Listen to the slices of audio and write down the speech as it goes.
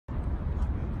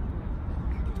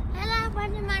up,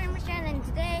 HansionSean, and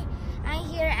today I'm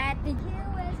here at the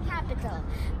U.S. Capitol,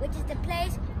 which is the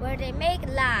place where they make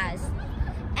laws.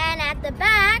 And at the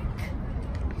back,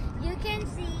 you can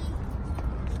see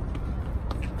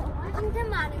the Washington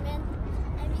Monument,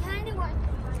 and behind the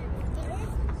Washington Monument is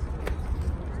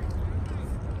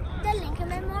the Lincoln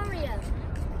Memorial.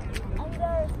 And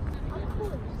there's a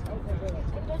pool over there,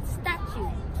 and there's a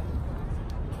statue.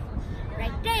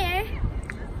 Right there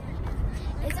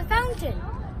is a fountain,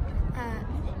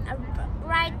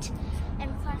 right in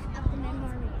front of the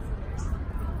memorial.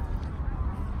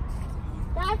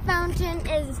 That fountain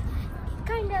is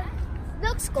kind of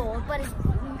looks gold, but it's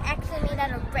actually made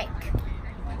out of brick.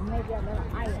 Maybe a little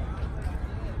iron.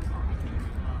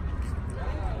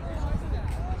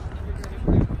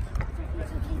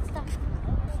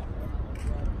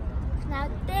 Now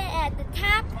there at the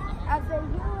top of the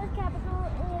U.S. Capitol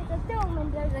is a dome,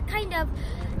 and there's a kind of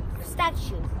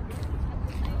statue.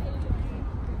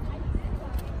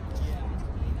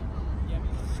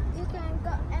 You can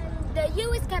go, and the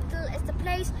U.S. Capitol is the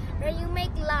place where you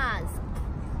make laws.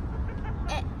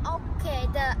 Okay,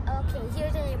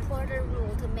 here's an important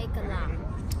rule to make a law.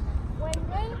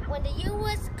 When the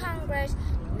U.S. Congress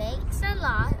makes a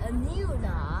law, a new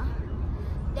law,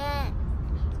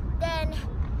 then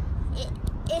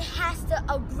it has to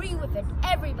agree with it,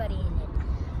 everybody in it.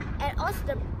 And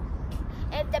also,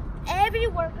 if every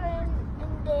worker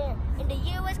in the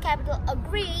U.S. Capitol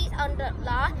agrees on the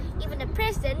law, even the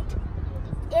president,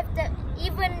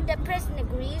 even the president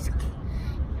agrees,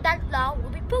 that law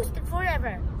will be posted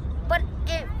forever. But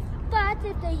if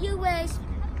the U.S.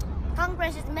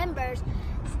 Congress's members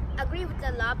agree with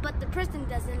the law, but the president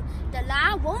doesn't, the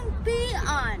law won't be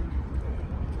on.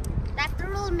 That's the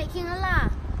rule of making a law.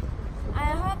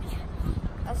 I hope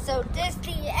so. This is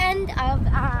the end of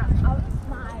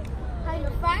my kind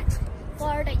of facts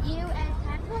for the U.S.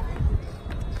 Capitol.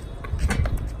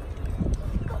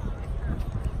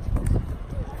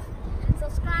 And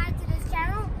subscribe to this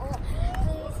channel, or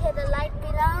please hit the like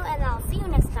below, and I'll see you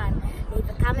next time. Leave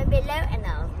a comment below, and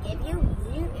I'll give you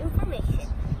new information.